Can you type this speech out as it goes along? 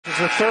It's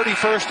the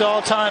 31st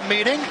all-time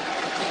meeting.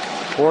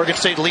 Oregon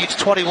State leads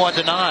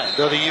 21-9,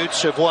 though the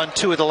Utes have won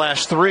 2 of the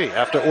last 3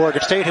 after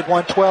Oregon State had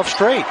won 12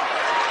 straight.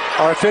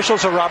 Our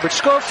officials are Robert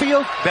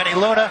Schofield, Benny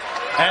Luna,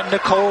 and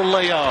Nicole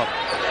Leon.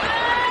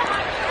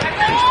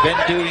 Here's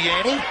Bendu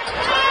Yanni,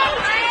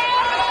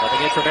 coming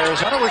in from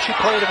Arizona, where she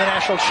played in the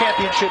national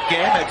championship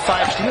game, had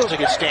 5 steals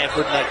against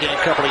Stanford in that game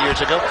a couple of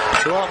years ago.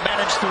 Well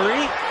managed 3,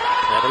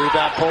 and the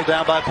rebound pulled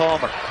down by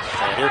Palmer.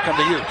 And here come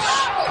the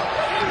Utes.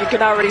 You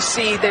can already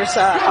see there's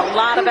a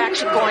lot of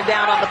action going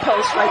down on the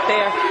post right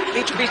there.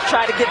 Mitrovic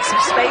tried to get some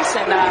space,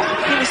 and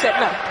Healy said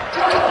no.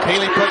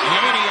 Healy put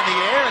Yanni in the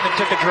air and then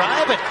took a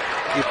drive. And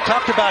you've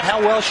talked about how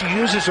well she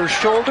uses her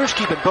shoulders,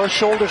 keeping both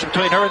shoulders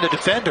between her and the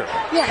defender.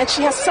 Yeah, and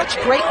she has such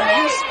great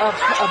use of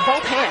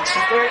both hands.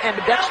 She's very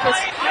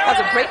ambidextrous, has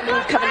a great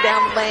move coming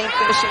down the lane,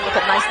 finishing with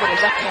a nice little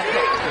left-hand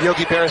hook.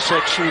 Yogi Berra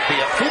said she would be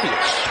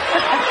amphibious.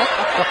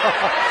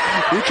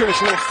 Mitrovic,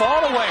 a little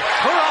fall away.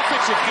 Her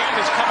offensive game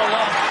has come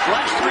along.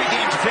 Last 3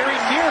 games, very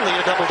nearly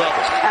a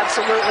double-double.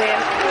 Absolutely,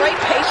 and great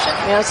patience.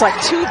 You know, it's like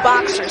 2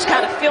 boxers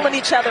kind of feeling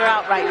each other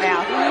out right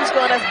now. Who's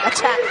going to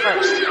attack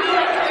first?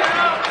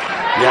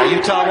 Yeah,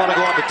 Utah want to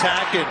go on the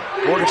attack, and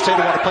Oregon State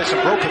want to play some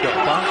rope-a-dope,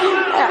 huh?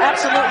 Yeah,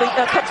 absolutely.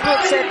 Coach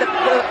Brooks said that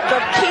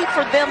the key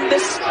for them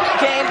this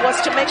game was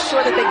to make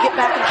sure that they get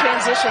back in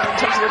transition in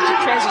terms of their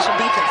transition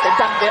defense. They've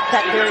done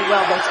that very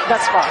well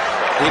thus far.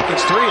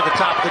 Deacons 3 at the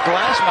top of the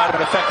glass, might have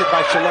been affected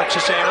by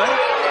Alexis Aaron.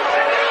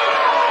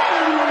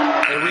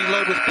 They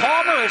reload with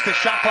Palmer as the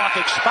shot clock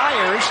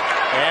expires,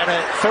 and a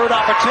third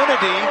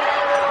opportunity,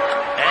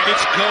 and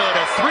it's good.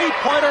 A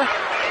 3-pointer.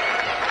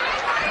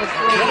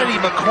 Kennady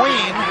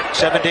McQueen,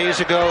 7 days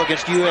ago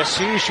against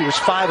USC, she was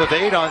 5 of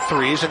 8 on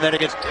threes, and then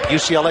against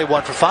UCLA,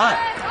 1 for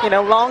 5. You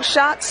know, long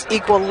shots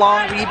equal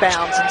long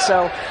rebounds, and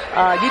so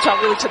Utah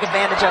really took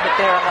advantage of it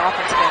there on the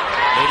offensive end.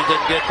 Nady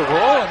didn't get the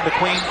roll, and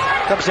McQueen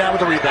comes down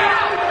with the rebound.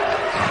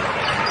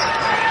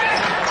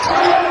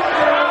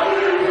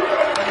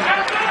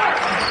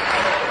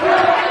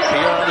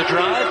 Here on the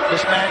drive,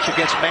 mismatch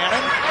against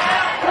Manning.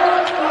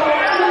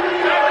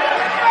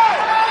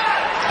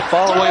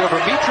 Fall away over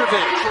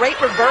Mitrovic.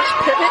 Great reverse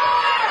pivot.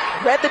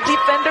 Read the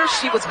defender.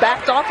 She was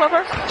backed off of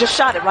her. Just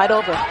shot it right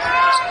over.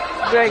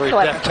 Very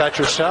clever. Deft touch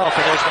herself.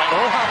 And there's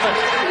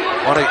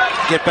Van want to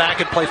get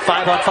back and play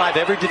 5-on-5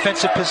 every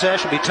defensive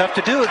possession. Be tough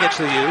to do against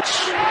the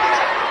Utes.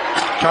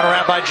 Turn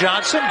around by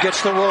Johnson.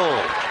 Gets the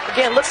roll.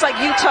 Again, looks like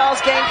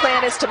Utah's game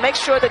plan is to make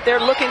sure that they're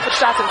looking for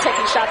shots and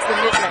taking shots in the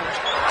mid-range.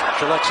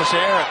 Alexis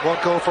Aaron won't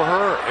go for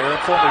her.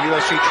 Aaron, former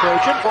USC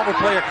Trojan, former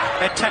player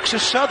at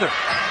Texas Southern.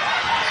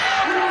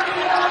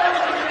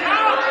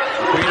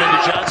 Green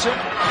into Johnson.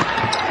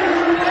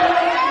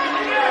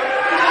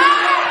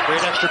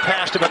 Great extra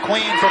pass to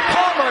McQueen from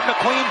Palmer, and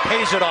McQueen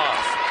pays it off.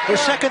 Her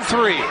second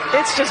 3.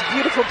 It's just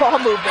beautiful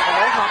ball movement.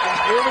 Hawkins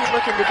really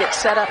looking to get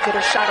set up, get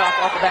her shot off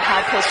of that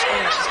high post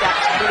screen. She's got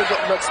some really good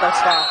looks thus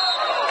far.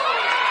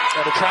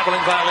 And a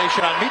traveling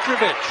violation on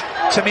Mitrovic.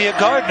 Tamia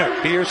Gardner,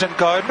 Beers and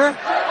Gardner.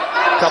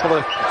 A couple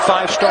of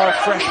 5-star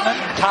freshmen,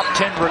 top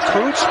 10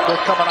 recruits, both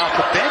coming off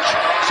the bench.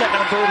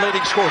 Second and third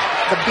leading scores.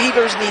 The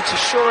Beavers need to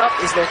shore up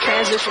is their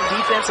transition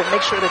defense and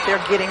make sure that they're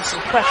getting some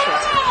pressure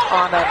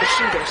on the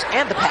shooters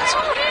and the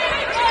passers.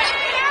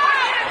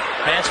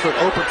 Hansford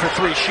open for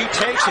 3. She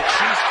takes it.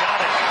 She's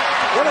got it.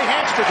 Willie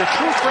Hansford, the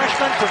true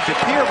freshman from De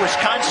Pere,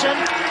 Wisconsin.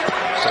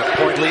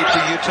 7-point lead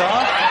to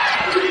Utah.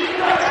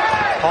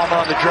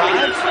 Palmer on the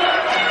drive.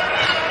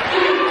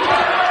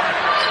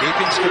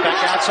 Deacons get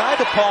back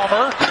outside to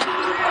Palmer.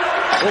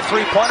 The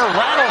 3-pointer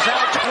rattles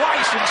out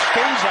twice and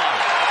stays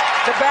out.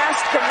 The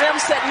rim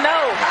said, no,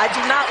 I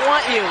do not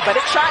want you. But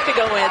it tried to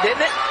go in,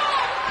 didn't it?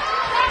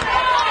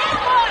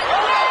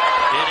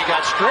 And he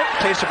got stripped.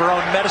 Taste of her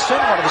own medicine.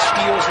 One of the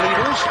steals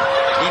leaders.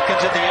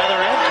 Deacons at the other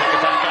end. Take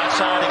it back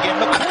outside again.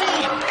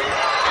 McQueen.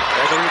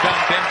 There's the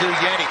rebound. Bendu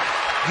Yanni.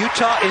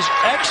 Utah is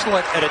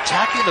excellent at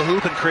attacking the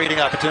hoop and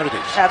creating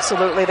opportunities.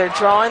 Absolutely. They're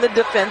drawing the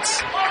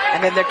defense,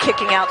 and then they're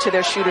kicking out to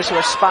their shooters who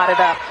are spotted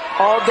up.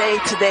 All day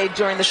today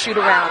during the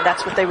shoot-around,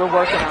 that's what they were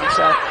working on.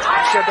 So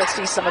I'm sure they'll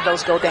see some of those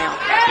go down.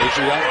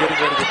 Deja Young getting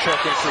ready to check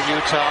in for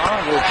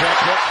Utah. Will jump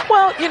hook.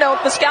 Well, you know,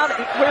 the scout,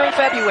 we're in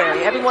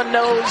February. Everyone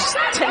knows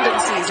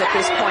tendencies at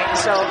this point.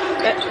 So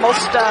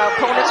most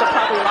opponents are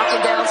probably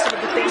locking down some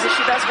of the things that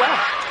she does well.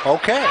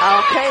 Okay.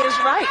 Okay is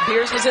right.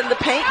 Beers was in the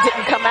paint,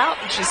 didn't come out.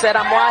 And she said,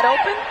 I'm wide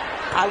open.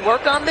 I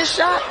work on this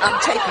shot. I'm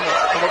taking it.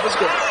 And it was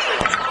good.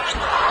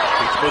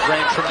 Beats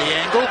mid-range from the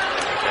angle.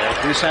 And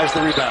Bruce has the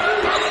rebound.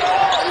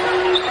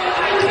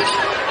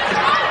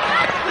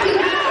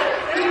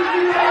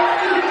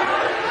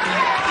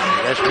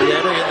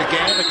 Esprieta in the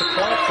game at the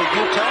point for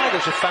Utah.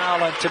 There's a foul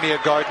on Tamia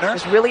Gardner.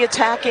 Is really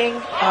attacking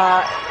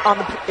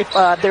if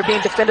they're being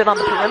defended on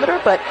the perimeter,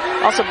 but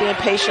also being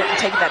patient and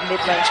taking that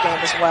mid-range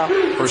game as well.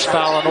 First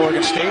foul on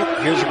Oregon State.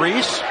 Here's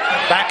Reese.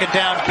 Backing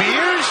down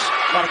Beers.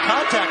 A lot of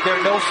contact there,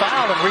 no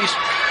foul, and Reese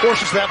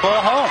forces that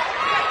ball home.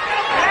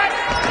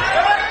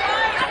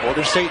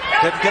 Oregon State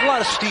didn't get a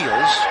lot of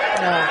steals.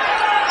 No.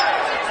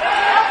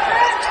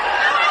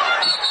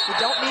 You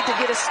don't need to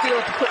get to steal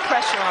it, to put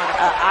pressure on it.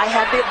 I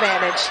have the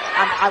advantage.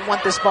 I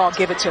want this ball.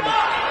 Give it to me.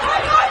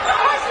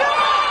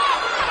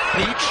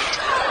 Peach.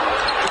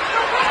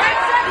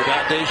 We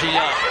got Deja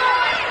Young.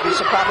 We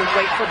should probably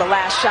wait for the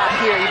last shot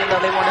here, even though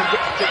they want to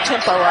get the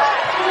tempo up.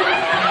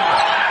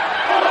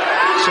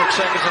 6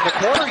 seconds in the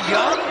quarter.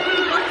 Young.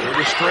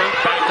 Really straight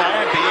back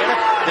iron. Beata.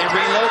 They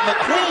reload.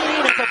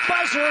 McQueen at the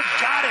buzzer.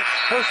 Got it.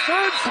 Her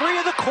third three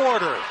of the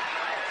quarter.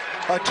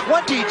 A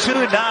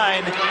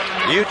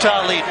 22-9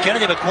 Utah lead.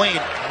 Kennady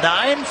McQueen,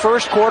 9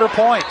 first quarter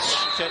points.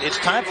 She said, it's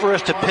time for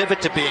us to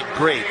pivot to being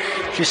great.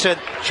 She said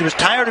she was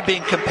tired of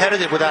being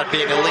competitive without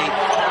being elite,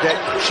 that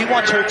she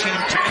wants her team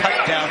to cut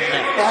down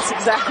nets. That's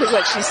exactly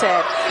what she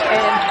said.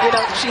 And, you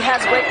know, she has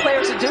great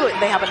players to do it.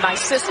 They have a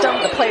nice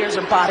system. The players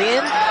are bought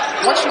in.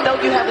 Once you know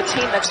you have a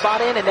team that's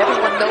bought in and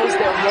everyone knows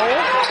their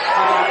role,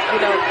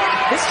 you know,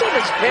 this team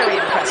is very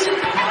impressive.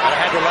 I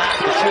had to laugh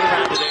at the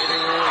shoot-around today.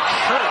 They were in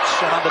shirts,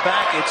 and on the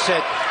back it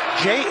said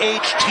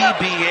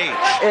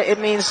JHTBH. It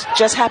means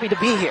just happy to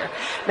be here.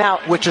 Now,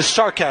 which is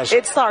sarcasm.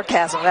 It's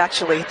sarcasm,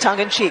 actually,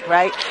 tongue-in-cheek,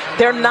 right?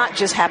 They're not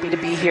just happy to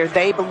be here.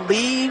 They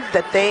believe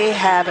that they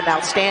have an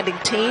outstanding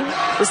team.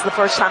 This is the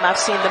first time I've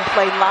seen them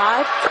play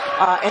live,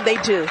 and they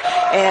do.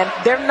 And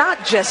they're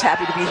not just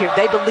happy to be here.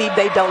 They believe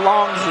they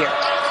belong here.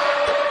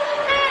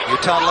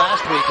 Utah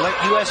last week let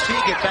USC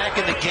get back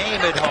in the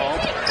game at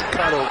home.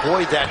 Try to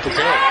avoid that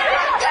today.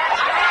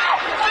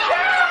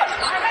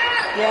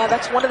 Yeah,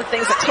 that's one of the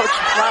things that Coach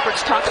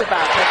Roberts talked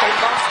about, that they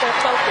lost their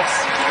focus.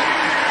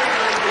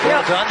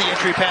 Well done, the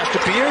entry pass to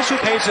Beavers, who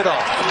pays it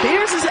off.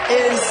 Beavers is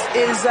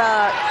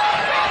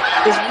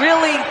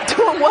really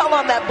doing well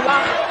on that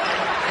block.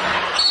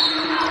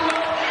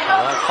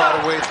 Well, fought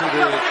her way through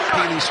the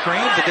Peely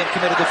screen, but then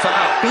committed the foul.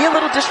 Be a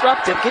little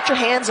disruptive. Get your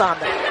hands on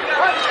them.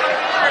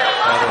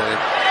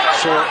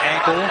 Sore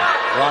ankle.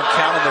 Ron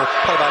Callan, their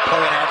play-by-play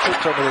announcer,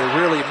 told me they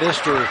really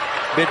missed her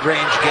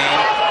mid-range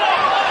game.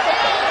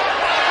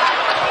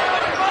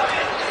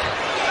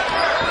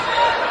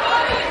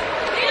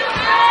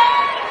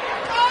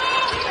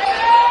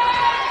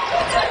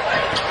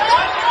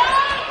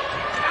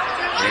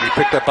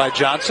 Picked up by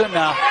Johnson.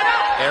 Now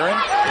Aaron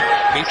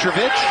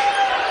Mitrovic.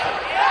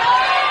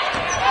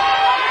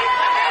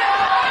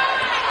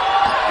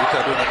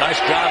 Utah doing a nice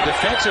job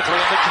defensively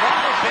on the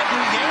drive. Bendu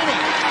Yaney.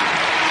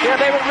 Yeah,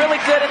 they were really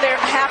good in their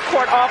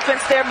half-court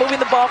offense there, moving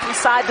the ball from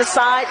side to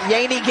side.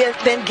 Yaney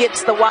then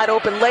gets the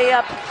wide-open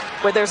layup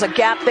where there's a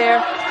gap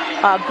there.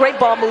 Great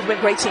ball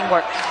movement, great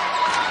teamwork.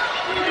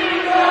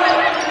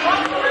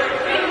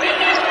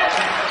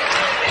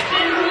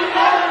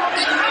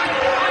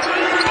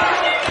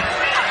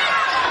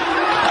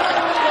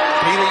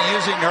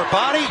 Using her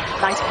body.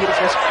 Nice,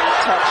 beautiful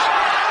touch.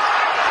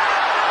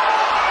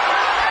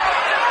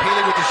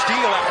 Peely with the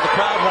steal after the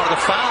crowd wanted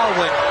a foul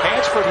when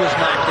Hansford was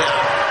knocked down.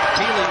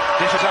 Peely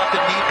dishes off the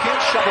knee pin,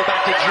 shovel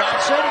back to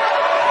Johnson.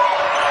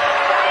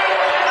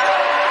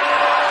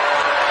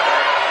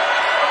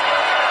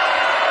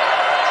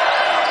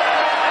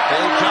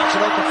 Haley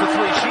Johnson open for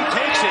three. She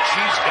takes it.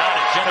 She's got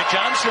it. Jenna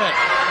Johnson,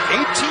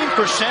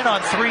 18% on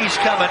threes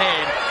coming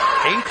in.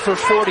 8 for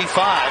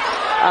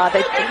 45.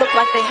 They looked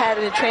like they had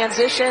it in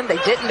transition. They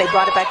didn't. They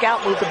brought it back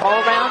out, moved the ball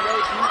around,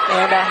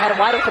 and had a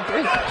wide open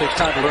three. Takes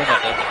time to learn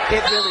that, doesn't it?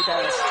 It really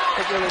does.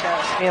 It really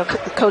does. You know,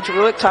 Coach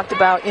Ruick talked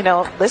about, you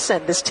know,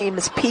 listen, this team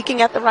is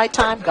peaking at the right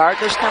time.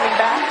 Gardner's coming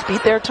back to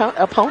beat their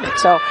opponent.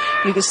 So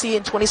you can see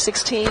in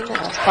 2016, Final Four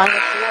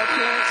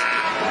appearance,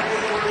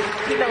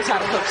 he knows how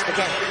to coach the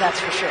game. That's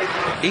for sure.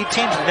 8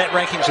 teams in net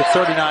rankings at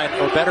 39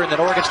 or better, and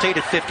then Oregon State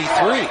at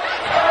 53.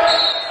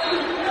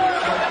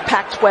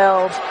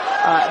 Pac-12.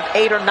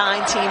 8 or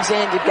 9 teams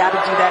in, you've got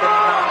to do that in the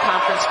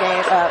non-conference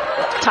game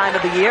time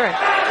of the year.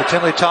 They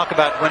generally talk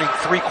about winning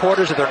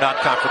 3/4 of their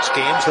non-conference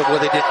games, where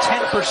they did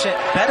 10%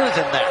 better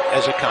than that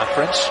as a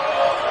conference.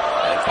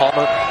 And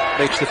Palmer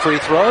makes the free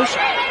throws.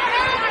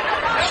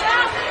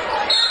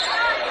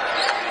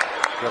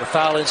 Got a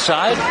foul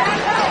inside.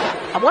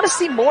 I want to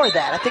see more of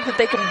that. I think that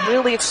they can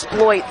really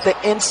exploit the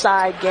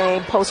inside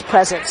game, post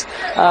presence,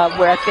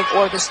 where I think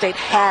Oregon State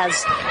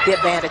has the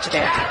advantage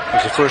there.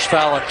 There's the first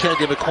foul on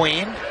Kennedy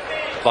McQueen.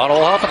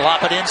 Bottle off and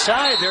lop it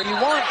inside. There you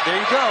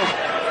go.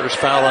 First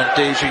foul on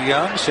Deja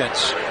Young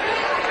since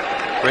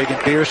Reagan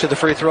Beers to the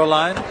free throw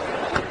line.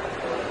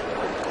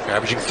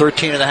 Averaging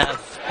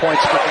 13.5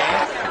 points per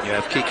game. And you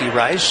have Kiki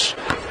Rice,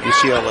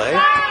 UCLA.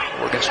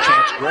 Oregon's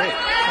Chance Gray.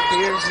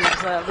 Beers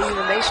is leading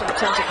the nation in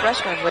terms of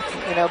freshmen with,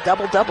 you know,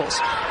 double-doubles.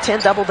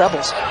 10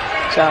 double-doubles.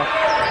 So.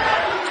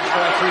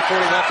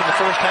 3:40 left in the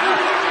first half.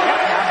 Yep,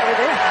 halfway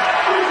there.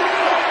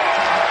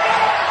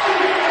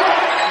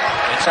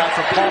 Inside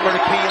from Palmer to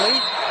Peely.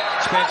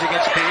 Spins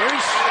against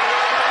Beers.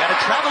 And a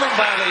traveling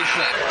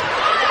violation.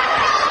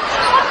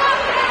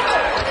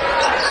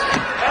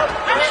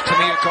 It's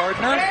Tamia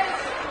Gardner.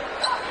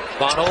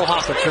 Von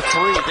Oelhoffen for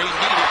 3. They need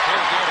it.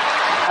 They'll get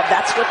it.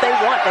 That's what they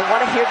want. They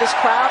want to hear this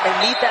crowd. They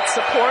need that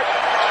support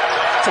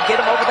to get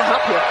them over the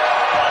hump here.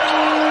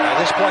 At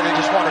this point, they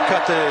just want to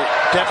cut the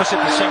deficit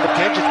to single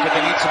digits, but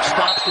they need some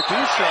stops to do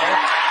so.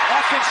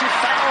 Offensive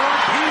foul on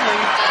Peely.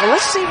 Well,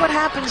 let's see what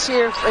happens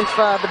here if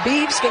the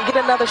Beavs can get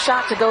another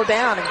shot to go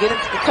down and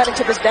cut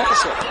into this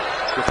deficit.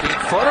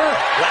 15-footer,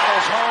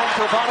 rattles home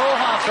for Von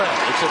Oelhoffen.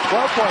 It's a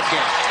 12-point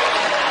game.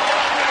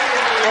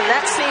 And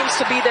that seems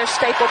to be their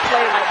staple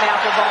play right now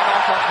for Von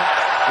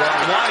Oelhoffen.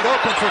 Wide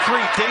open for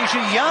three, Deja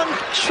Young.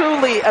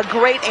 Truly a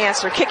great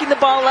answer. Kicking the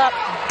ball up.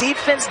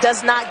 Defense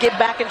does not get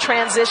back in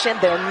transition.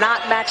 They're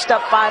not matched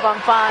up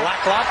 5-on-5.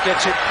 Blacklock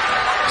gets it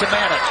to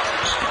Manning.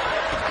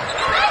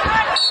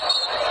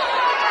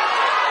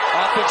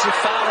 Offensive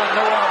foul on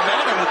Noah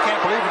Manning, who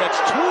can't believe it.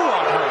 That's 2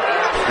 on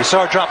her. We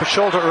saw her drop a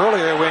shoulder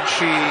earlier when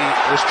she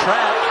was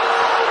trapped.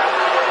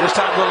 This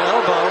time, little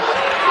elbow.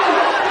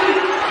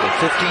 A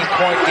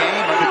 15-point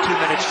game, under 2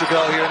 minutes to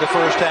go here in the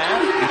first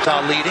half.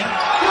 Utah leading.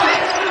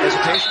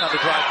 Hesitation on the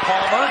drive,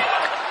 Palmer.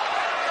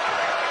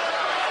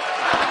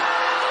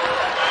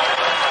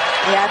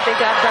 Yeah, I think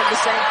I've done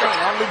the same thing.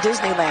 Only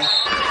Disneyland.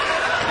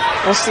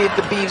 We'll see if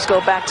the Beavs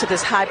go back to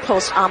this high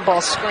post on-ball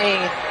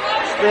screen.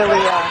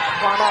 Really,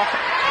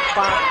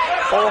 Von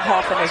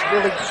Oelhoffen has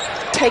really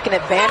taken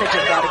advantage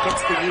of that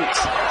against the Utes.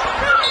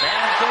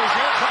 Man goes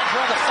in, trying to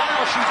run the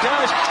foul. She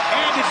does,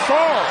 and it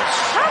falls.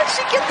 How did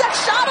she get that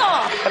shot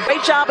off? A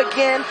great job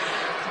again.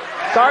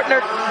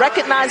 Gardner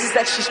recognizes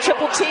that she's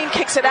triple team,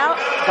 kicks it out.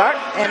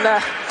 And oh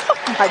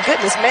my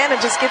goodness, Manning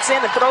just gets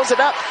in and throws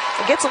it up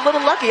and gets a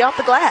little lucky off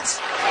the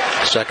glass.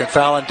 Second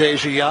foul on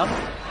Deja Young.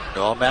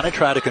 Noel Manning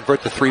trying to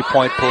convert the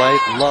three-point play.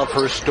 Love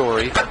her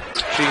story.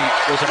 She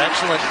was an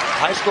excellent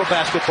high school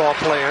basketball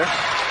player.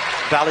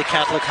 Valley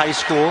Catholic High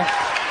School,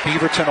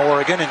 Beaverton,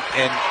 Oregon,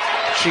 and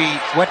she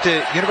went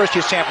to University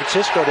of San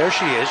Francisco. There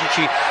she is, and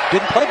she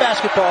didn't play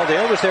basketball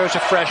there, was there as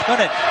a freshman,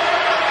 and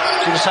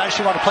she decided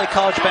she wanted to play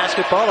college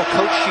basketball. A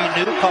coach she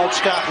knew called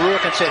Scott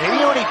Ruick and said, hey,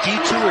 you know any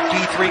D2 or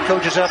D3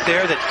 coaches up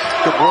there that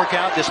could work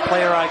out this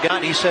player I got?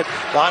 And he said,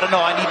 well, I don't know,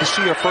 I need to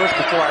see her first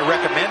before I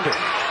recommend her.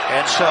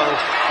 And so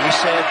he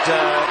said,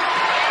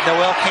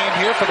 Noelle came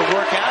here for the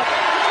workout.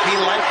 He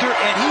liked her,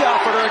 and he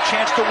offered her a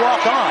chance to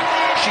walk on.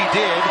 She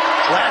did.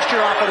 Last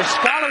year offered a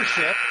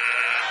scholarship,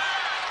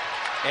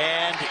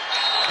 and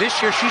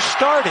this year she's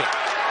starting.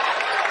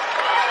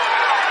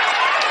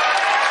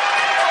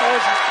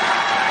 There's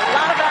a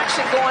lot of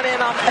action going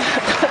in on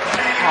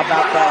how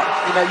about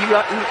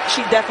that?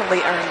 She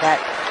definitely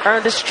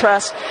earned his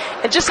trust.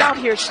 And just out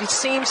here, she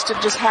seems to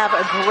just have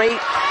a great,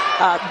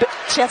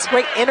 she has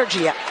great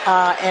energy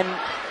and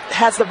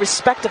has the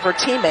respect of her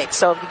teammates.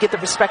 So if you get the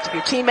respect of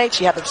your teammates,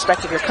 you have the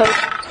respect of your coach.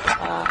 You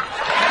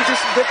can do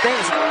some good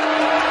things.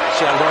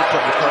 See, I learned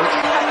from your coach.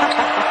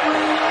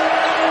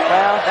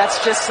 Well, that's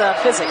just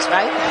physics,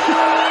 right?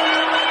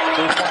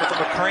 First one from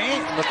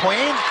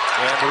McQueen,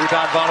 and the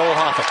rebound, Von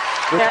Oelhoffen.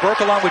 Rich Burke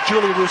along with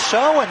Julie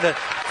Rousseau, and the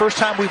first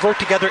time we've worked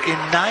together in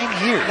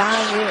 9 years.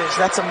 9 years,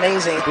 that's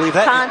amazing. Believe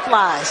that? Time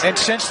flies. And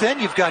since then,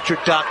 you've got your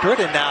doctorate,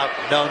 and now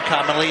known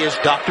commonly as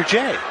Dr.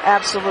 J.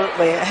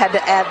 Absolutely. I had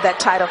to add that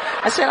title.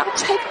 I said, I'll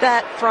take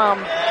that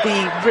from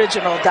the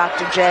original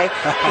Dr. J.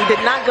 He did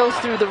not go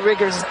through the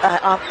rigors,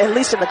 at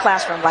least in the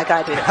classroom, like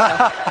I did. So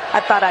I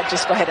thought I'd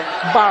just go ahead and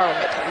borrow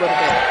it a little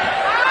bit.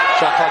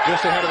 Shot clock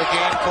just ahead of the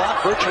game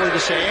clock, virtually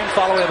the same.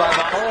 Followed by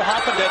Von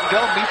Oelhoffen, doesn't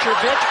go.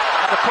 Mitrovic,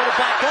 to put it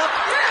back up,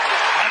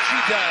 and she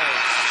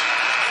does.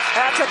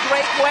 That's a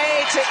great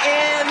way to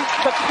end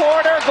the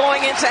quarter,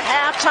 going into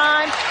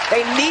halftime.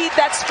 They need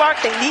that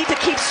spark. They need to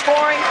keep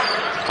scoring.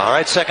 All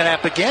right, second half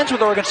begins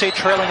with Oregon State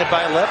trailing it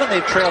by 11.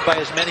 They've trailed by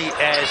as many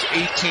as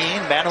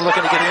 18. Manning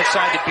looking to get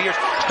inside to Beavers,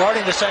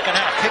 starting the second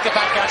half. Kick it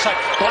back outside.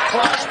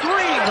 Blacklock's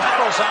three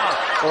rattles out.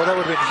 Oh, that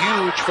would have been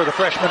huge for the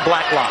freshman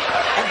Blacklock.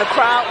 And the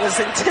crowd was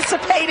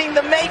anticipating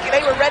the make.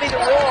 They were ready to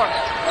roar.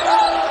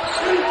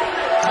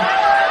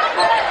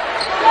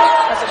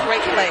 That's a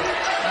great play.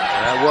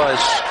 That was.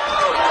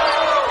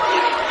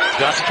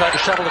 Johnson tried to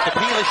shuttle it to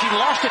Peely. She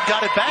lost it,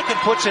 got it back, and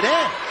puts it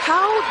in.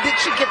 How did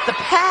she get the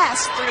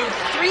pass through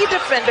three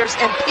defenders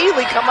and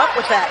Peely come up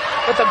with that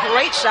with a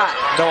great shot?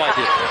 No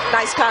idea.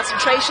 Nice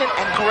concentration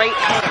and great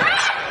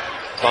hands.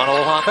 Von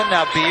Oelhoffen,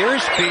 now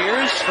Beers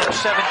from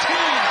 17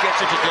 gets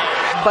it again.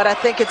 But I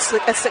think it's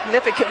a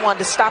significant one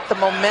to stop the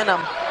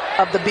momentum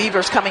of the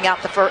Beavers coming out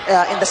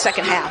in the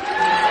second half.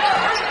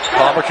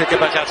 Palmer kick it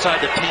back outside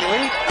to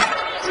Peely.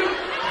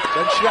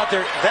 Doesn't shoot out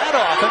there that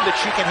often, but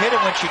she can hit it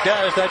when she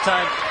does. That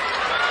time,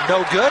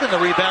 no good, and the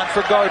rebound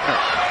for Gardner.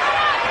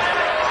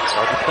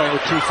 Gardner playing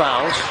with 2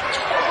 fouls.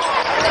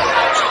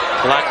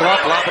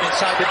 Blacklock lobbing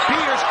inside to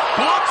Beers.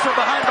 Blocked from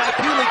behind by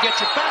Peely.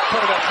 Gets it back. Put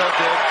it up. No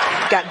good.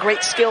 Got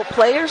great skilled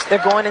players.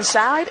 They're going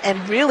inside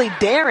and really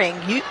daring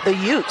the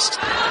Utes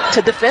to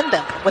defend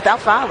them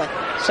without fouling.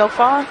 So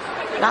far,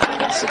 not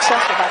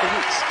successful by the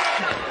Utes.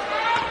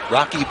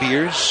 Rocky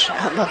Beers.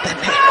 I love that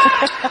name.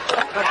 I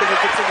don't think it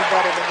gets any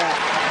better than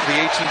that. The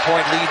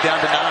 18-point lead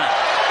down to 9.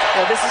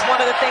 Well, this is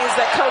one of the things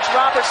that Coach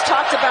Roberts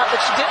talked about,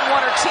 that she didn't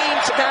want her team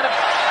to kind of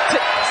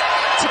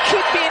to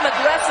keep being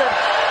aggressive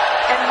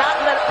and not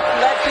let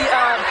the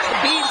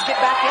Beavs get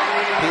back in.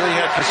 Peely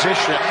had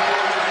position.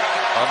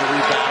 on the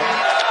rebound.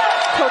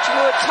 Coach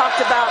Wood talked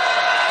about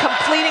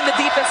completing the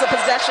defensive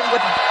possession with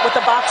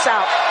the box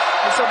out.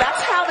 And so that's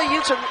how the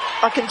Utes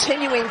are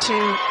continuing to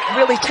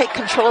really take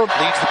control.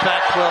 Leads the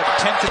Pac-12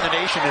 10th in the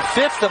nation and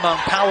 5th among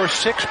Power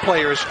 6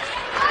 players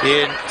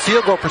in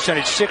field goal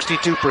percentage,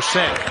 62%.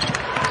 Again,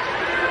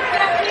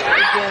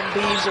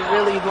 these are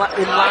really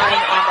relying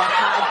on the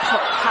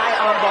high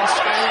on-ball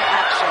screen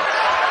action.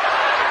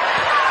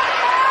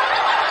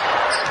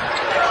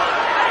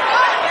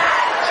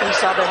 So you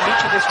saw that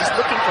Mitrovic was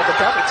looking for the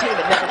double team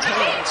and never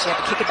came, so you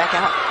have to kick it back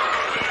out.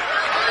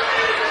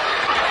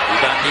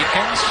 Rebound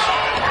Neepkins.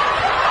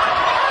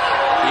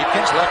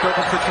 Neepkins left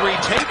open for three,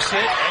 takes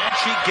it, and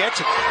she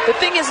gets it. The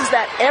thing is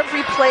that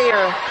every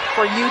player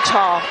for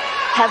Utah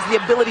has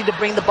the ability to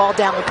bring the ball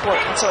down the court,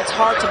 and so it's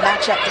hard to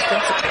match up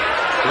defensively.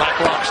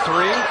 Blacklock's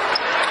three.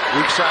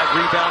 Weak side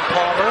rebound,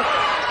 Palmer.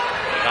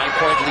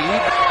 9-point lead.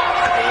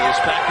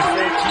 Is back to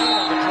 14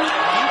 on the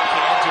drive.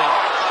 Neepkins, and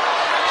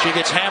she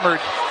gets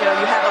hammered. You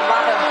know, you have a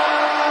lot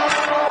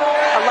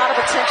of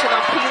attention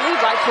on Peely,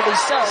 rightfully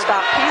so.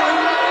 Stop Peely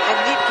and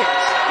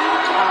Neepkins.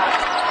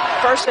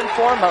 First and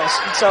foremost.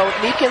 And so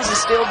Neepkins is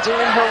still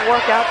doing her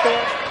work out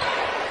there.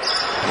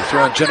 You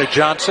throw in Jenna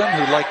Johnson,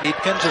 who, like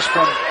Neepkins, is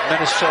from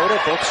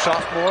Minnesota, both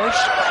sophomores.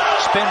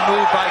 Spin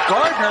move by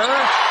Gardner,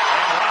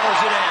 and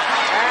rattles it in.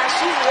 And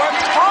she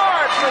worked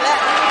hard for that.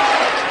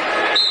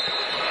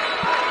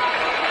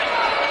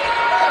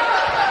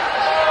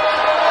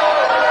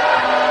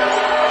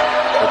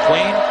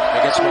 McQueen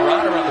against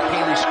Marauder on the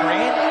Peely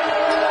screen.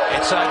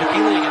 Inside to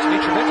Peely against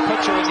Mitrovic,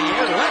 puts her in the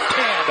air, left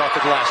hand off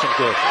the glass and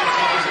good.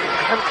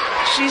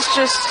 She's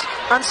just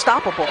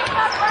unstoppable.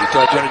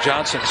 Utah Jenna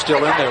Johnson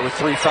still in there with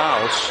 3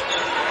 fouls.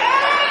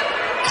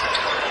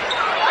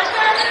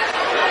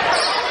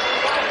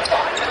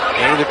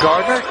 Into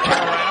Gardner,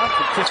 turn around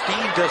from 15,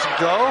 doesn't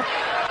go.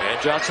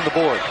 And Johnson the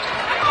board.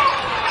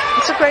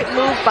 It's a great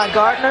move by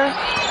Gardner.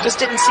 Just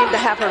didn't seem to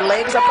have her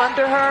legs up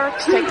under her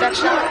to take that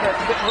shot. But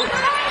good move.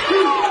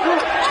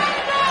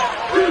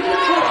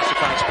 Also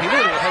finds Peely,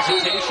 a little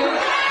hesitation,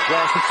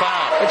 draws the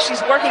foul. But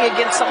she's working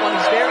against someone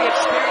who's very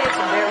experienced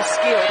and very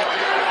skilled.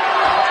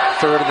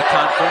 Third in the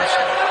conference.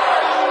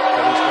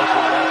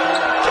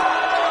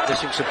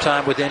 Missing some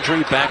time with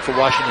injury, back for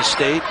Washington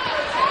State.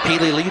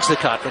 Peely leads the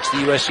conference, the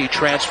USC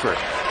transfer.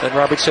 Then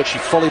Roberts said she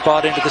fully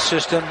bought into the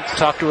system,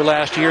 talked to her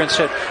last year and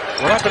said,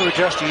 we're not going to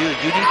adjust to you.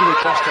 You need to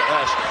adjust to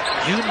us.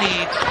 You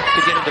need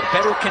to get into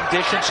better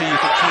condition so you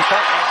can keep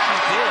up, and she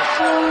did.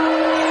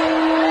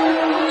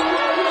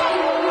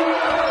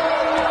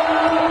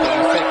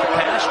 Fake the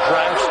pass,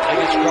 drives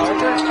against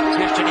Gardner.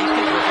 Here's to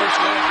Neepkins, reverse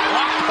layup,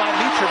 blocked by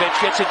Mitrovic,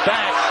 gets it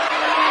back.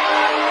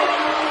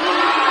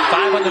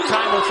 5 on the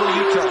timer for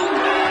Utah.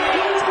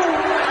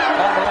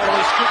 Palmer all the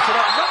way scoops it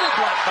up. Another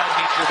block by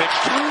Mitrovic.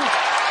 2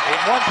 in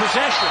 1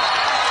 possession.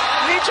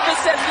 Mitrovic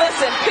says,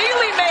 listen,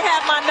 Peely may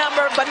have my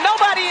number, but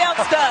nobody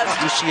else does.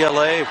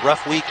 UCLA,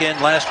 rough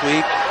weekend last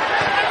week.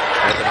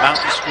 And the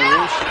Mountain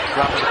Schools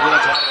dropping the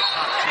Bruins out of the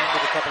top 10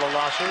 with a couple of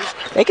losses.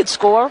 They could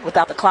score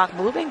without the clock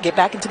moving, get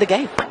back into the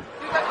game.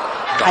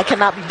 I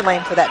cannot be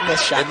blamed for that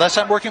missed shot. Unless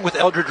I'm working with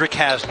Eldridge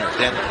Hasner,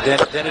 then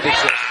it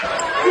exists.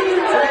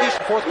 These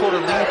fourth quarter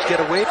leads get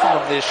away from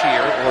them this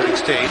year. Oregon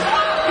State, 1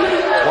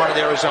 at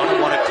Arizona,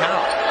 1 at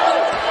Cal.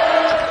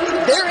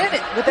 They're in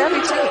it with every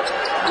team.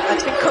 I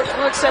think Coach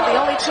Wood said the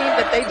only team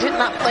that they did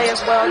not play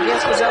as well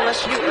against was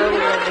LSU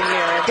earlier in the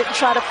year. And didn't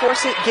try to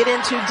force it, get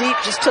in too deep,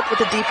 just took what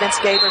the defense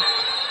gave her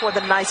for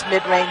the nice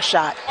mid-range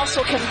shot.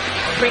 Also can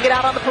bring it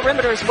out on the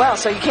perimeter as well,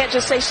 so you can't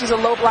just say she's a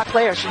low-block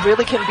player. She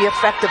really can be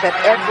effective at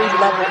every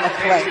level of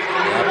play.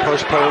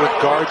 Post player with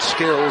guard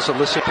skills,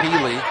 Alyssa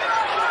Peely.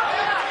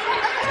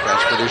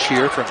 Transfer this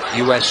year from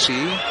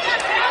USC.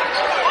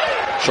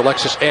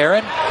 Alexis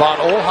Aaron, Von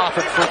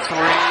Oelhoffen for 3,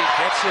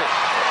 gets it.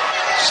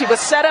 She was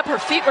set up, her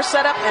feet were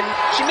set up, and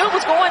she knew it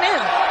was going in,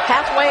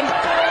 halfway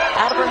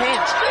out of her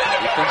hands.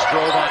 Defense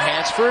drove on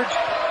Hansford,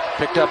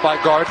 picked up by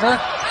Gardner.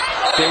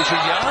 Deja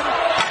Young,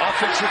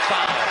 offensive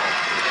foul.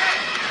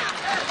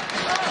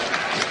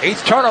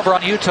 8th turnover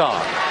on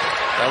Utah.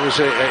 That was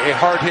a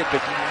hard hit,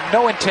 but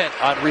no intent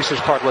on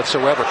Reese's part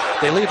whatsoever.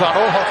 They leave on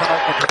Oelhoffen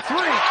open for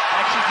 3,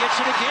 and she gets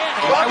it again.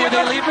 Why would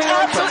they leave me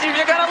open? If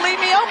you're going to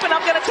leave me open, I'm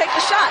going to take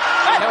the shot.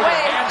 By the way,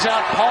 hands out,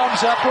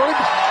 palms upward.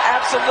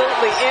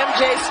 Absolutely.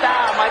 MJ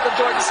style, Michael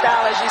Jordan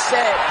style, as you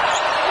said,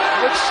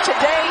 which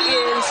today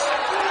is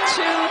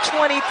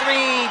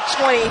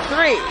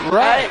 2:23:23,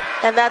 right?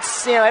 And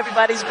that's,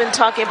 everybody's been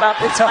talking about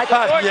this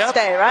Michael Jordan's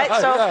Day, right?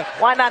 So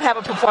why not have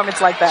a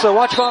performance like that? So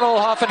watch Von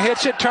Oelhoffen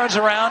hits it, turns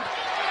around.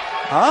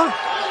 Huh?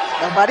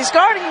 Nobody's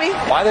guarding me.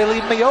 Why they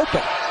leave me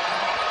open?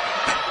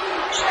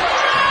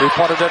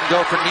 3-pointer doesn't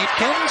go for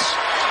Neepkins.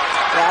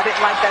 Yeah, I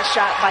didn't like that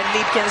shot by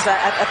Neepkins.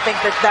 I think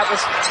that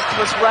was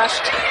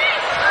rushed.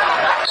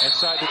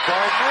 Inside to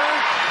Gardner.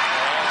 And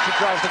she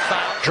draws the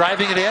foul.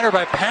 Driving it in or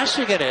by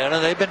passing it in,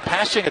 and they've been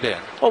passing it in.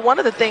 Well, one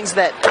of the things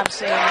that I'm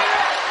seeing,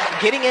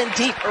 getting in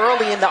deep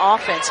early in the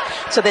offense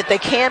so that they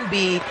can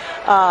be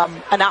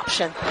an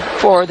option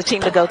for the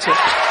team to go to.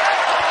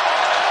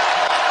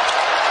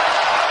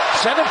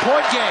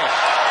 7-point game.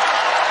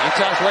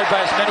 Utah's led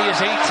by as many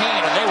as 18,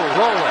 and they were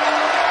rolling.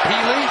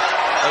 Peely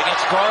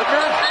against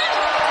Gardner.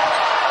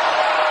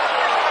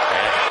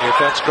 And if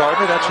that's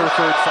Gardner, that's her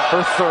third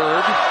foul. Her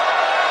third.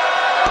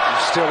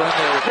 She's still in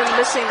there. Been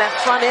missing that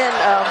front end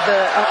of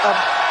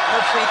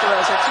her free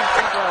throws, her 2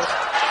 free throws.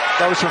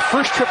 That was her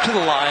first trip to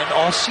the line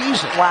all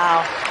season.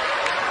 Wow.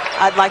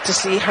 I'd like to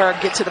see her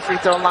get to the free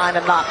throw line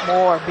a lot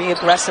more, be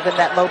aggressive in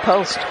that low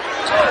post.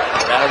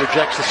 Now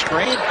rejects the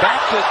screen. Back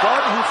to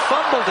Gardner, who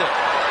fumbled it.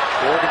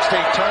 Oregon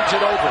State turns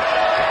it over.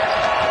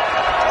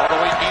 All the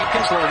way deep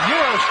into a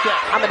Euro step.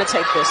 I'm going to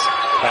take this.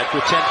 Back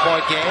to a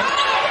 10-point game.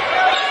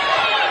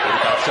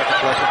 45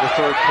 seconds left in the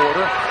third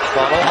quarter.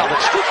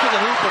 Hoffman scoops to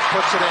the hoop and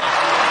puts it in.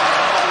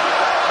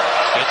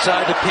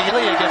 Inside to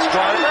Peely against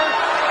Gardner.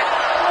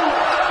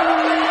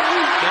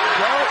 Didn't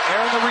go.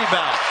 Aaron the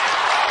rebound.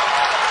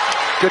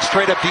 Good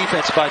straight-up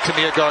defense by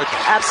Tamia Gardner.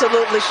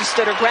 Absolutely. She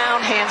stood her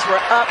ground. Hands were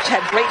up. She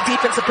had great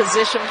defensive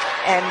position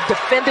and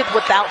defended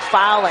without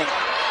fouling.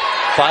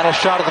 Final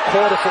shot of the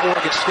quarter for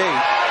Oregon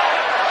State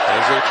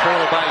as they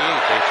trail by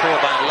 8. They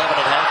trail by 11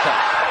 at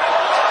halftime.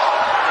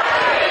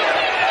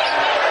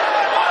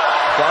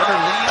 Gardner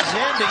leads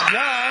into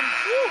Young.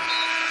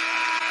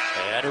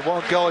 And it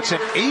won't go. It's an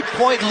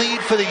 8-point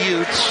lead for the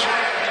Utes.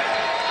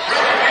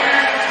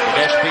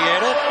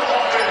 Espieta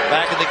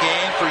back in the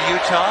game for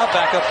Utah.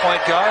 Backup point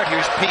guard.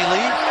 Here's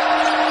Peely.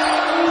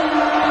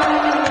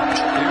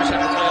 Here's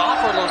having to play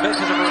off her a little bit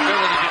because of her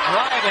ability to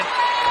drive. And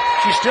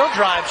she still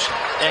drives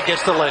and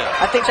gets the layup.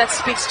 I think that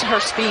speaks to her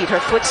speed,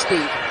 her foot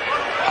speed.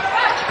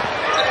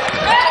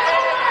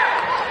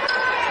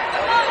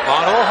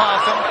 Von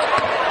Oelhoffen.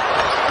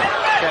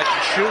 Catch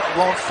and shoot,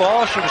 won't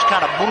fall. She was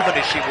kind of moving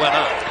as she went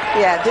up.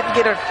 Yeah, didn't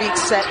get her feet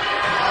set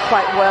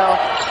quite well.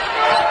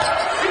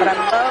 But I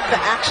love the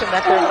action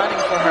that they're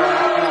running for her.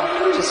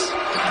 Just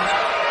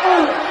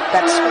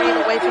that screen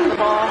away from the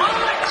ball.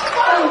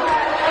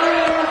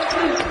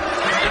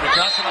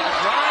 Johnson on the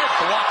drive,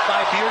 blocked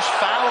by Beers,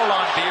 foul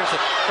on Beers. The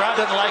crowd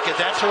doesn't like it.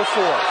 That's her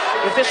fourth.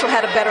 The official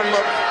had a better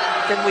look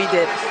than we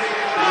did.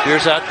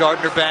 Beers out,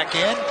 Gardner back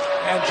in,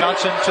 and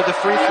Johnson to the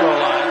free throw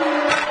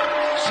line.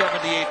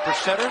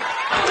 78%er.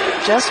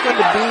 Just when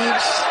the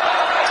Beavs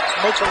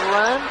make a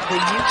run, the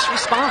Utes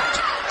respond.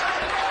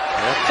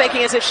 Yep.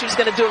 Faking as if she was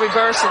going to do a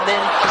reverse and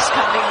then just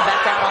coming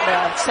back out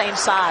on the same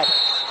side.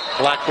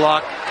 Black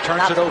block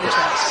turns it over.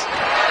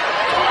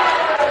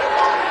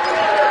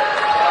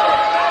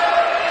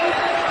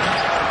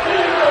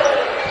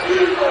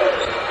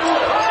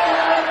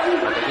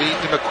 Lead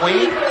to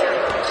McQueen.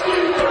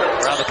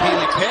 Around the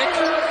Peely pick.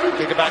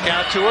 Kick it back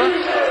out to her.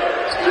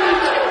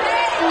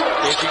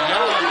 Izzy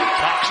Young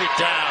knocks it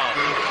down.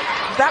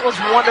 That was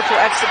wonderful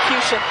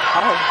execution.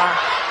 Oh my.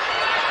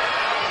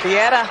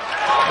 Vieta.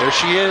 There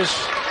she is.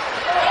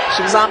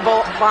 She was on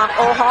Von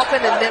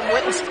Oelhoffen and then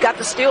went and got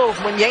the steal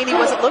when Yaney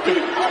wasn't looking.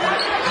 We're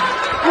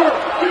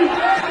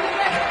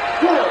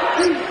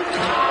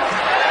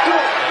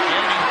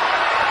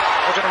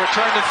going to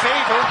return the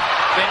favor.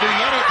 Then do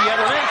Yaney at the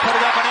other end, put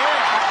it up and in.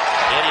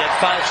 Yaney had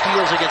 5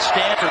 steals against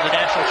Stanford in the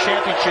national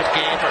championship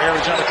game for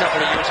Arizona a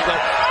couple of years ago.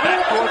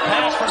 Backdoor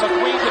pass from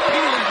McQueen to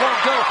Peely,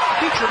 won't go.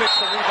 Mitrovic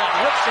the rebound,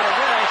 rips it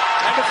away,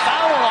 and a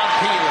foul on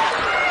Peely.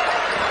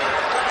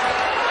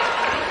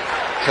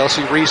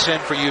 Kelsey Reese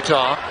in for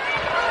Utah.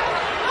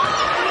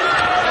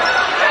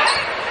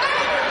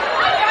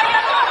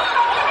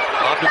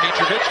 Off to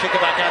Mitrovic, kick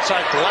it back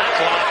outside.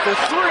 Blacklock for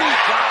 3.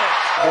 Got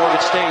it.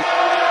 Oregon State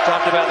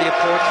talked about the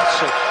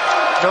importance of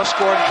no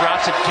scoring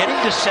drops and getting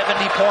to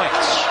 70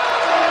 points.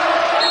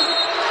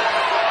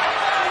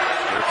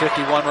 They're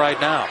 51 right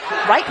now.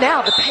 Right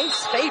now, the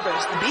pace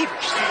favors the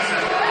Beavers.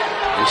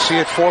 You see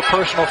it, 4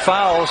 personal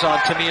fouls on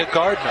Tamia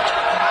Gardner.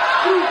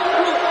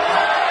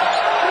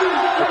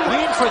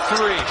 McQueen for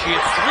 3. She had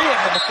 3 of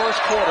them in the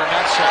first quarter,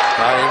 not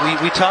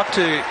 7. We talked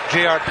to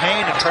J.R.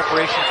 Payne in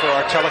preparation for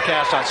our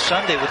telecast on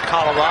Sunday with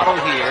Colorado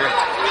here.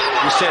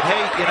 We said,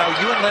 hey, you know,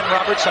 you and Lynn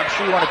Roberts, I'm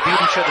sure you want to beat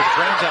each other's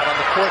brains out on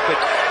the court, but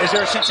is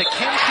there a sense of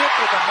kinship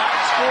with the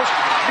mountain schools?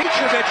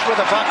 Mitrovic with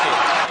a bucket.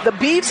 The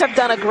Beavs have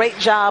done a great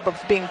job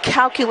of being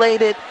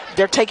calculated.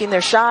 They're taking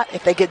their shot.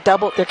 If they get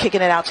doubled, they're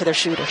kicking it out to their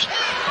shooters.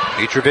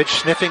 Mitrovic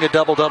sniffing a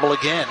double-double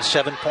again,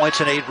 7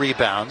 points and 8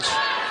 rebounds.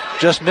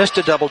 Just missed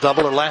a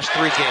double-double her last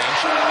 3 games.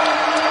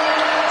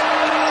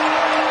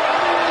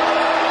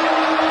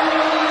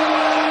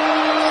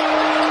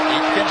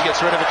 Eakins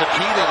gets rid of it to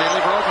Peely. They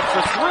leave her open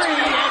for 3,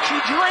 and she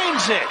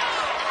drains it.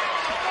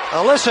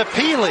 Alyssa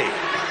Peely.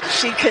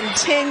 She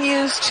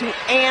continues to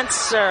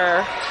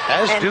answer.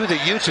 As do the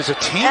Utes as a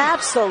team.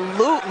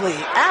 Absolutely.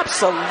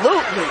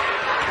 Absolutely.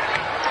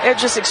 They're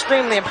just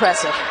extremely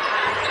impressive.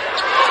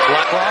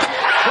 Blacklock.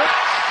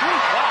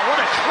 Wow, what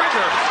a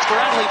trigger for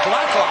Adley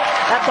Blacklock.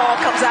 That ball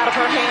comes out of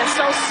her hand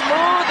so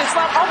smooth. It's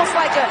almost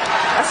like a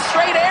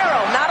straight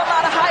arrow. Not a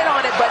lot of height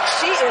on it, but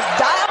she is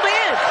dialed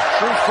in.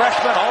 True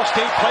freshman,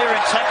 all-state player in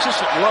Texas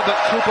at Lubbock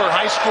Cooper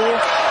High School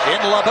in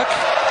Lubbock.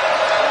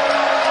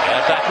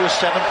 And back to a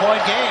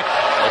 7-point game.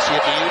 Let's see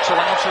if the Utes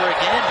will answer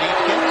again.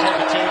 Deepkins,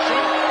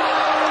 hesitation.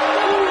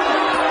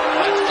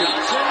 That's Johnson.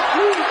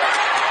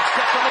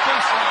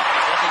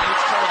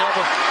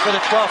 for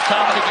the 12th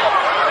time in the game.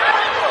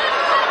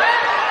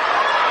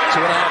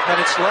 2.5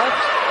 minutes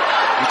left.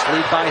 Each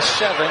lead by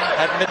 7.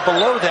 Hadn't been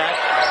below that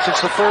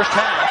since the first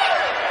half.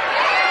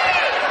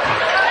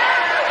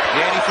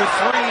 Yanni for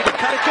 3 to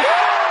cut it to 4.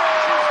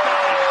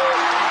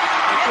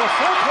 It's a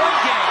 4-point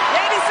game.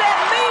 Yanni said,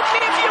 leave me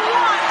if you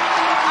want.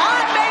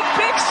 I make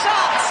big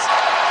shots.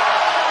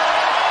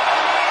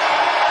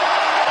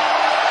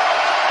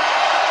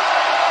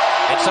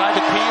 Inside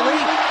to Peely.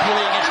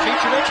 Peely against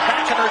Mitrovic.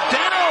 Backing her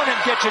down and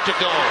gets it to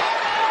go.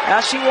 Now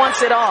she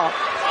wants it all.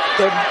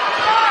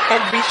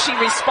 And she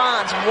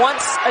responds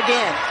once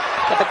again.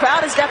 But the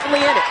crowd is definitely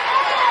in it.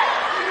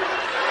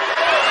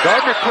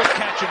 Gardner quick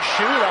catch and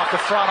shoot off the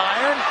front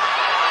iron.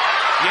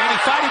 Yanni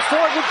fighting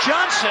forward with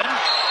Johnson.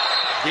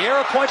 The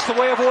arrow points the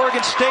way of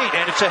Oregon State,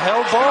 and it's a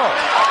held ball.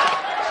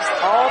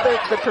 All the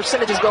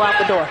percentages go out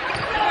the door.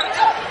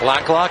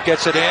 Blacklock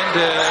gets it in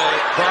to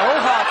Van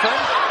Oelhoffen.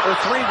 Her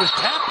 3 was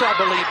tapped, I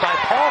believe, by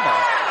Palmer.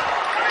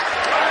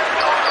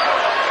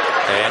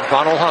 And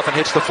Van Oelhoffen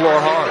hits the floor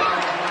hard.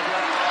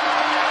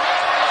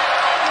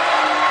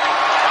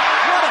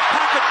 What a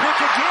pocket pick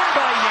again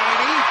by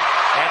Yanni.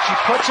 And she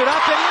puts it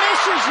up and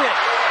misses it.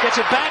 Gets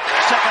it back,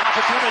 second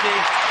opportunity,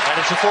 and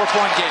it's a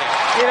 4-point game.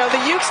 You know, the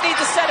Utes need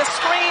to set a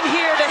screen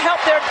here to help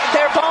their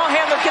ball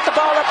handler get the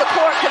ball up the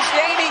court because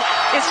Yanni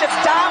is just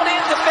dialed in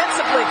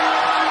defensively.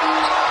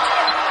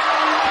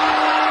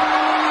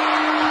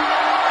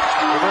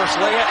 Reverse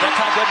layup, that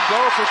time doesn't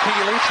go for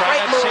Peely.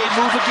 Trying that same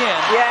move again.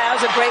 Yeah, that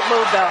was a great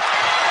move, though.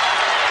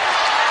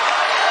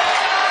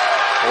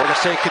 Oregon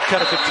State could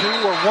cut it to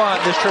 2 or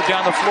 1 this trip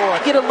down the floor.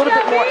 Get a little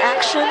bit more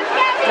action,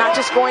 not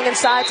just going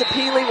inside to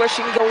Peely where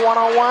she can go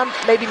one-on-one,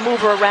 maybe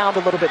move her around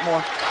a little bit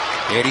more.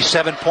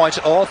 87 points,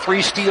 all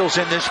 3 steals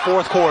in this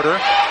fourth quarter.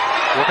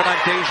 Working on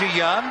Deja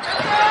Young.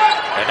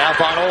 And now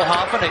Van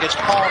Oelhoffen against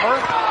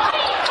Palmer.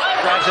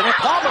 Drives it in.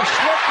 Palmer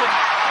slipped and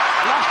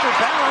lost her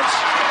balance.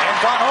 And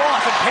Van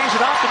Oelhoffen pays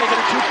it off to make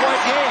it a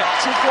 2-point game.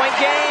 2-point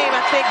game.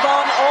 I think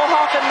Van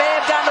Oelhoffen may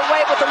have gotten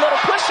away with a little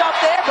push-up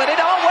there, but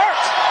it all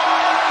worked.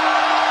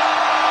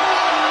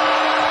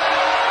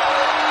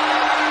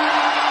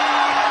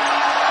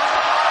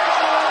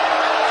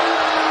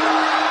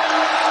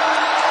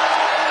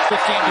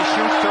 15 to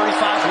shoot,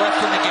 35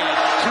 left in the game.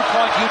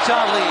 2-point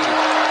Utah lead.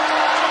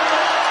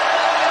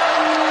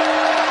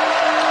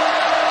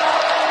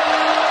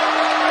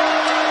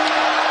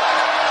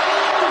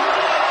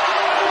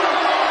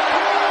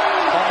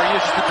 Palmer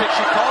uses the pick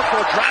she called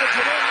for, drives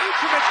it in.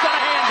 Mitrovic got a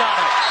hand on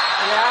it.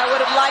 Yeah, I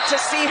would have liked to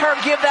see her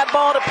give that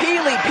ball to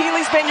Peely.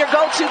 Peely's been your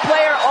go-to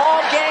player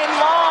all game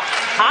long.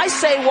 I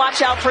say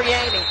watch out for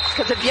Yanni,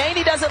 because if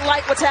Yanni doesn't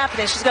like what's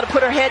happening, she's going to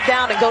put her head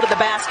down and go to the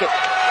basket.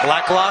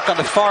 Blacklock on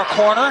the far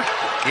corner.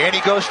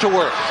 Yanni goes to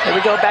work. Here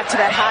we go back to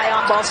that high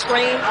on-ball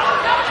screen.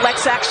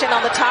 Flex action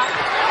on the top.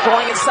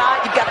 Going inside.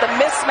 You've got the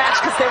mismatch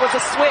because there was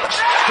a switch.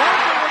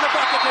 Gardner with the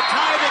bucket to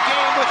tie the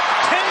game with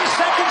 10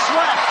 seconds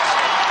left.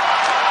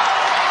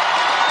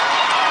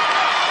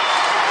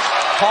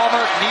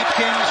 Palmer,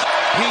 Neepkins,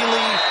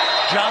 Peely,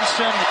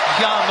 Johnson,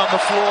 Young on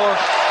the floor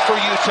for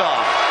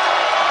Utah.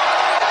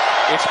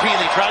 It's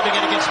Peely driving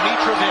it against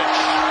Mitrovic.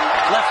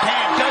 Left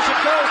hand, does it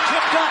go?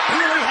 Tipped up.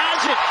 Peely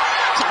has it.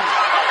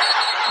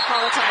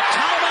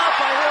 Timeout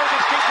by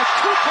Oregon State with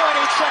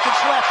 2.8 seconds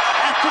left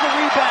after the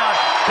rebound.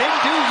 Then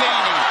do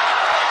Yanni.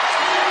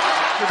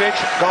 Mitrovic,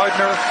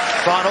 Gardner,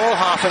 Van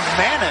Oelhoffen,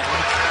 Manning,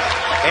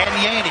 and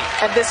Yanni.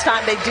 And this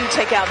time they do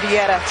take out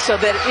Vieta so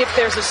that if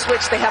there's a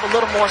switch, they have a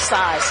little more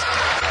size.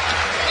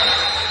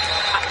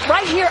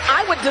 Right here,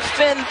 I would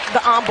defend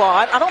the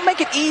on-ball. I don't make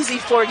it easy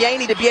for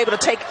Yanni to be able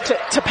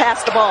to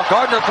pass the ball.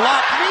 Gardner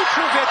blocked.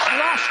 Mitrovic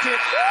lost it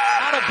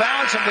out of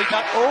bounds, and we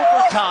got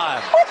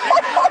overtime.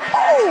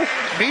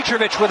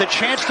 Mitrovic with a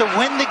chance to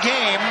win the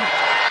game.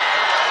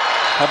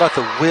 How about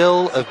the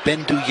will of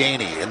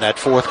Bendu-Yanni in that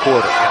fourth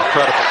quarter?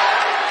 Incredible.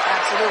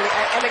 Absolutely.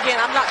 And again,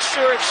 I'm not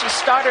sure if she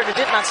started or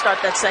did not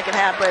start that second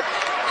half, but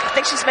I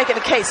think she's making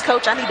a case.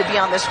 Coach, I need to be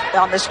on this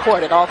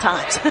court at all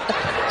times.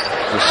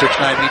 The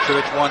 6'9"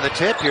 Mitrovic won the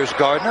tip. Here's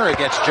Gardner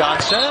against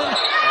Johnson.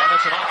 And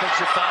it's an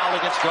offensive foul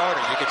against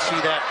Gardner. You can see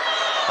that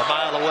a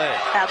mile away.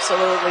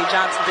 Absolutely.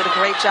 Johnson did a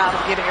great job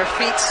of getting her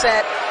feet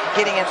set,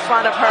 getting in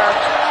front of her.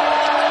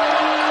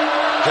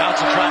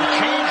 Johnson trying to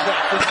change that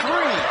for 3.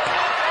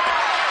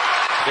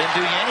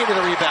 Bendu-Yanni with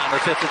a rebound,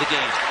 her 5th of the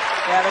game.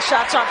 Yeah, the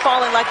shots aren't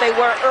falling like they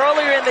were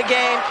earlier in the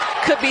game.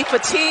 Could be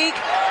fatigue,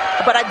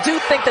 but I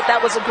do think that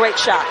was a great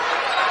shot.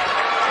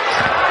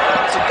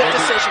 It's a good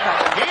decision.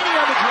 Yanni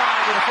on the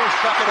drive with the first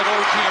bucket of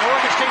OT, and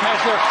Oregon State has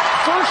their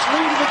first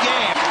lead of the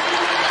game.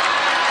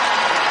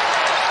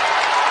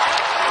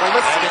 Well,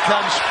 and it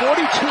comes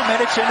 42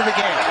 minutes into the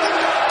game.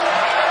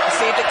 Let's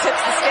see if it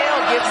tips the scale,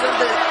 gives them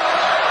the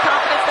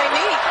confidence they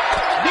need.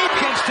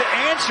 Neepkins to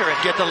answer and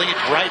get the lead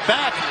right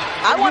back.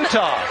 I want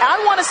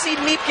to see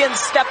Neepkins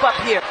step up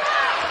here.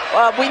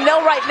 We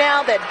know right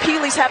now that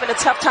Peely's having a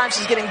tough time.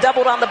 She's getting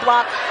doubled on the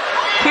block.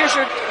 Here's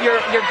your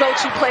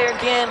go-to player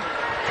again.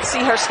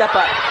 See her step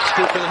up.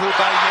 Scoop for the hoop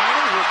by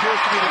Yanni, who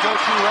appears to be the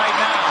go-to right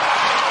now.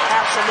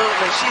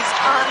 Absolutely. She's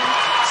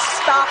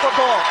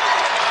unstoppable.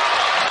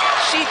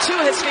 She, too,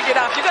 has figured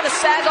out, if you're going to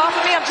sag off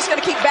of me, I'm just going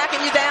to keep backing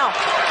you down.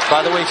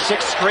 By the way,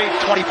 6th straight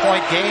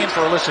 20-point game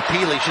for Alyssa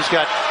Peely. She's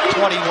got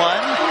 21.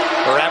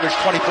 Her average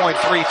 20.3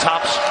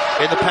 tops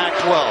in the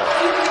Pac-12.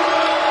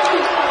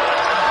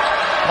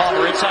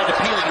 Palmer inside to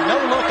Peely. No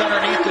look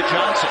underneath to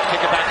Johnson.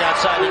 Kick it back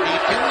outside to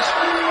Neepkins.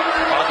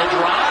 On the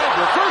drive.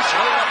 Reverse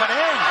layup and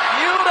in.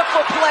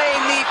 Beautiful play,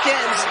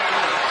 Neepkins.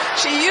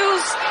 She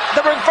used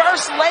the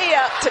reverse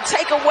layup to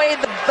take away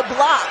the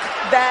block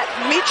that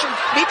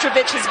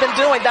Mitrovic has been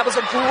doing. That was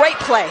a great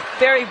play.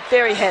 Very,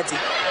 very headsy.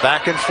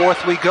 Back and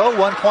forth we go.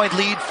 1-point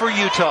lead for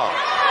Utah.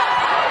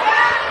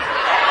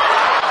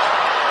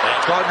 And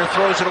Gardner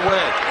throws it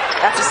away.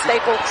 That's a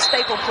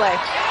staple play.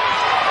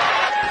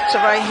 So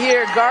right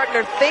here,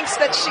 Gardner thinks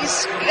that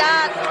she's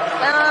got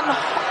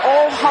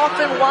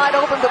Hoffman wide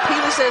open, but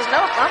Peely says,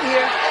 nope, I'm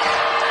here.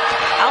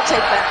 I'll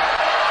take that.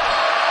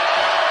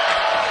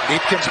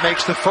 Neepkins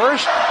makes the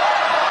first.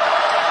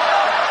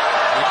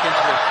 Neepkins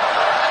with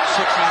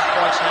 16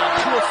 points now.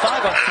 2 of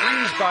 5 on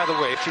threes, by the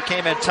way. She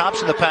came in tops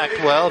in the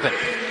Pac-12 and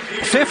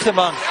 5th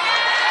among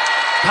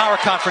Power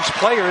Conference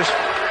players.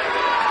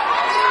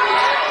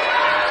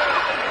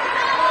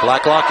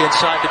 Blacklock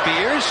inside to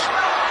Beers.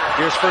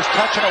 Beers' first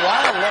touch in a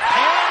while. Left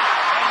hand.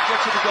 And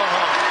gets it to go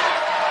home.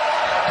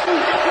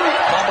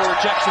 Palmer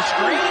rejects the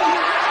screen.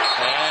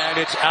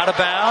 And it's out of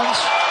bounds.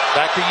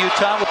 Back to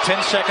Utah with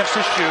 10 seconds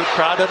to shoot.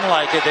 Crowd doesn't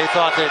like it. They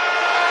thought that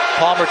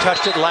Palmer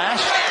touched it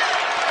last.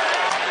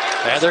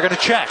 And they're going to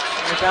check.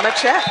 They're going to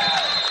check.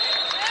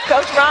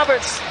 Coach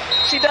Roberts,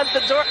 she does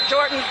the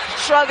Jordan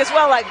shrug as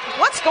well, like,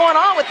 what's going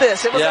on with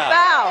this? It was a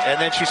foul. And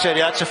then she said,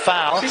 yeah, it's a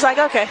foul. She's like,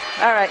 okay,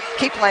 all right,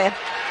 keep playing.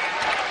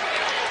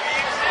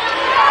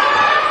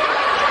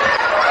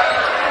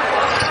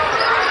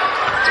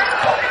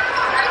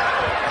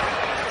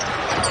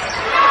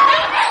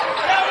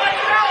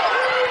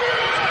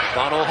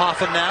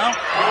 Hoffman now,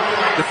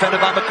 defended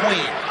by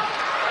McQueen.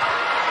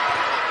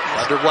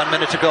 Under 1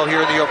 minute to go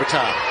here in the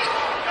overtime.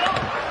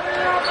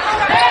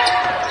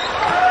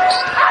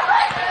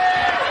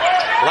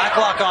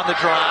 Blacklock on the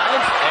drive,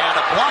 and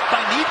a block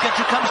by Neepkins,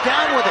 who comes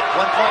down with it.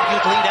 1-point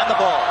Ute lead and the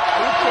ball.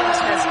 Neepkins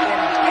has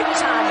been big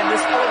time in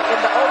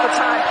the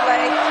overtime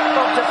play,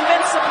 both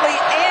defensively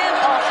and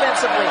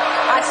offensively.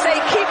 I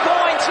say keep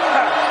going to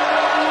her.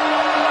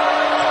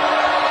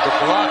 The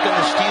block and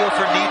the steal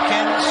for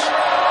Neepkins.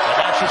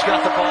 She's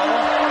got the ball.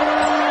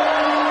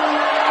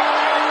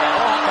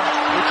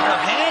 Reaching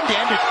her hand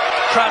in to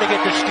try to get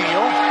the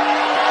steal.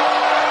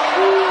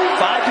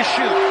 5 to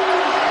shoot.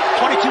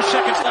 22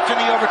 seconds left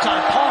in the overtime.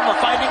 Palmer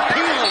finding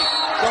Peely.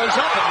 Goes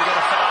up and we get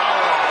a foul.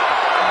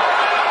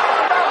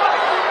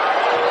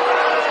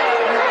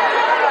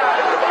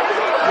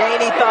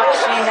 Yaney thought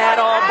she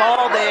had all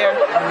ball there.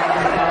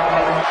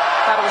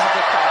 Thought it was a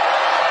good call.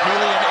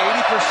 Peely an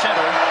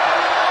 80%er.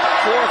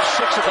 4 of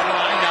 6 at the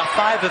line. Now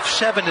 5 of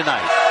 7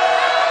 tonight.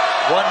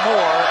 One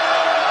more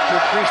to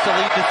increase the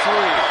lead to 3.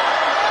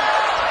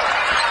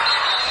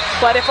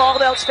 But if all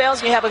else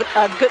fails and you have a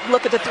good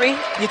look at the 3,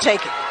 you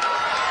take it.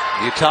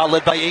 Utah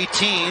led by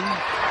 18.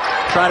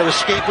 Trying to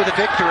escape with a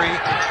victory.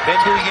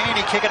 Bender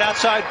Yaney kick it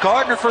outside.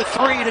 Gardner for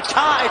 3 to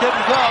tie.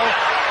 Doesn't go.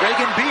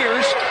 Reagan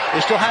Beers.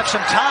 They still have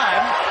some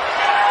time.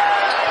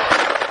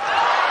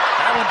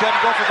 That one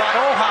doesn't go for Von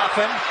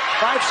Oelhoffen.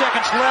 5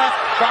 seconds left.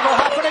 Von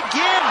Oelhoffen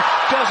again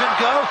doesn't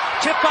go.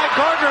 Tipped by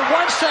Gardner.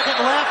 1 second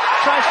left.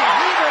 Tries to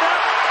heave it up.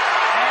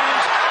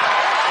 And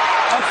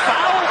a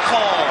foul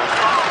call.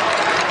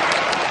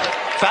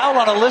 Foul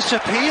on Alyssa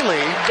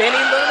Peely. Benny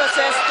Luna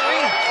says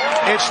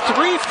 3. It's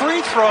 3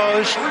 free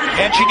throws,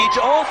 and she needs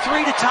all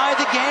 3 to tie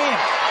the game.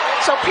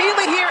 So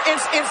Peely here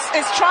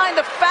is trying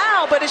to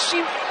foul, but did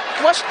she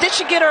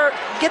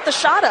get the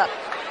shot up?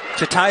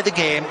 To tie the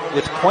game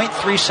with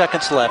 0.3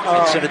 seconds left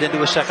and send it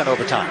into a second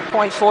overtime.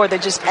 0.4, they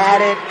just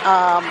added,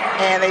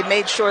 and they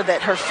made sure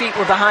that her feet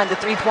were behind the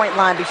three-point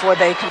line before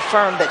they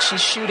confirmed that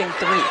she's shooting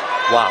 3.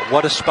 Wow,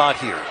 what a spot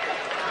here.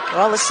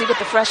 Well, let's see what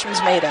the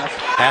freshman's made of.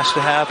 Has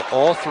to have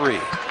all 3.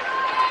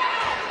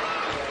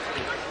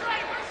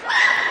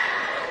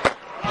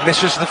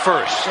 Misses the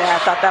first. Yeah, I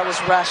thought that was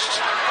rushed.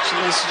 She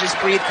needs to just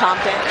breathe, calm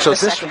down. So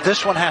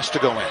this one has to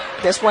go in.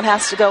 This one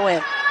has to go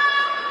in.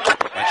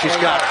 And she's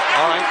got it.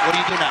 All right, what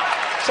do you do now?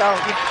 So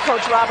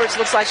Coach Roberts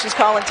looks like she's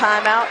calling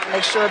timeout.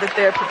 Make sure that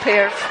they're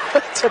prepared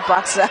to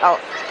box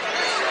out.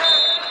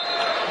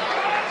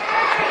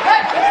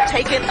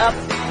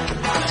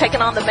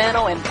 Taking on the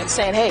mantle and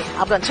saying, hey,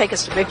 I'm going to take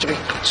us to victory.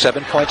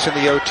 7 points in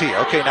the OT.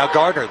 Okay, now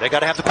Gardner. They got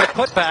to have the quick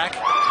putback.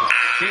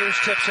 Beers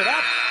tips it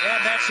up,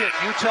 and that's it.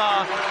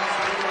 Utah,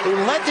 who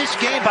led this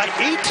game by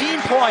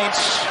 18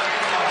 points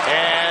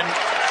and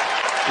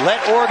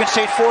let Oregon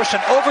State force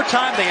an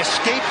overtime. They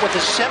escape with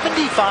a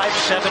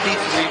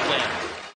 75-73 win.